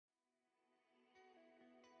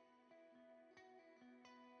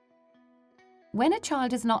When a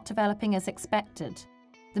child is not developing as expected,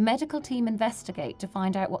 the medical team investigate to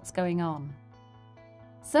find out what's going on.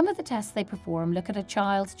 Some of the tests they perform look at a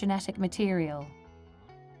child's genetic material.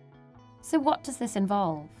 So what does this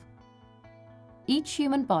involve? Each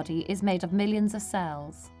human body is made of millions of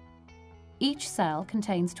cells. Each cell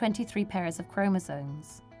contains 23 pairs of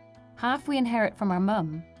chromosomes. Half we inherit from our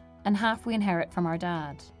mum, and half we inherit from our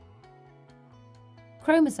dad.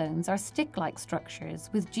 Chromosomes are stick-like structures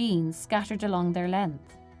with genes scattered along their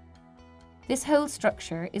length. This whole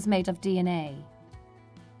structure is made of DNA.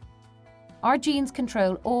 Our genes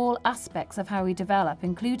control all aspects of how we develop,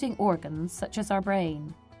 including organs such as our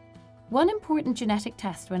brain. One important genetic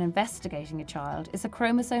test when investigating a child is a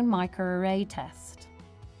chromosome microarray test.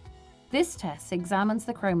 This test examines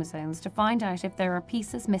the chromosomes to find out if there are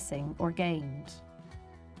pieces missing or gained.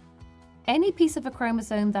 Any piece of a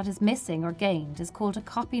chromosome that is missing or gained is called a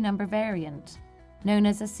copy number variant, known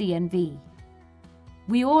as a CNV.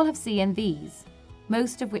 We all have CNVs,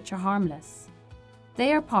 most of which are harmless.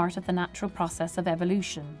 They are part of the natural process of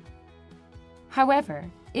evolution. However,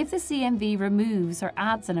 if the CNV removes or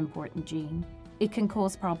adds an important gene, it can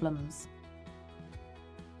cause problems.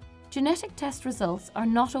 Genetic test results are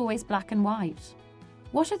not always black and white.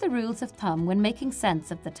 What are the rules of thumb when making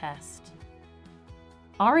sense of the test?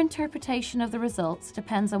 Our interpretation of the results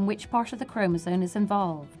depends on which part of the chromosome is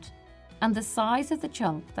involved and the size of the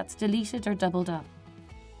chunk that's deleted or doubled up.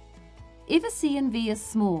 If a CNV is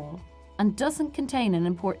small and doesn't contain an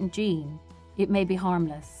important gene, it may be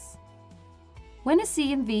harmless. When a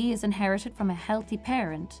CNV is inherited from a healthy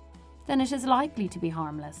parent, then it is likely to be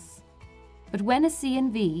harmless. But when a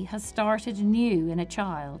CNV has started new in a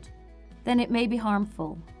child, then it may be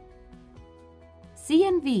harmful.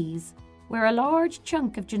 CNVs, where a large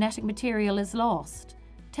chunk of genetic material is lost,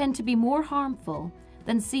 tend to be more harmful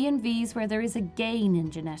than CNVs where there is a gain in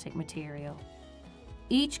genetic material.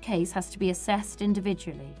 Each case has to be assessed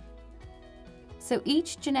individually. So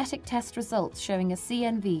each genetic test result showing a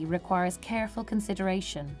CNV requires careful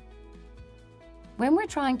consideration. When we're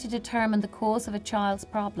trying to determine the cause of a child's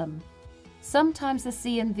problem, sometimes the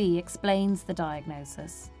CNV explains the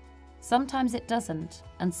diagnosis, sometimes it doesn't,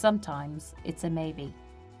 and sometimes it's a maybe.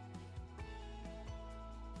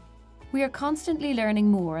 We are constantly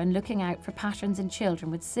learning more and looking out for patterns in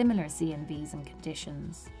children with similar CNVs and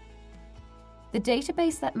conditions. The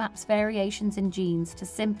database that maps variations in genes to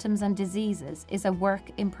symptoms and diseases is a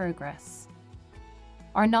work in progress.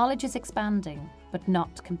 Our knowledge is expanding, but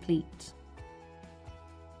not complete.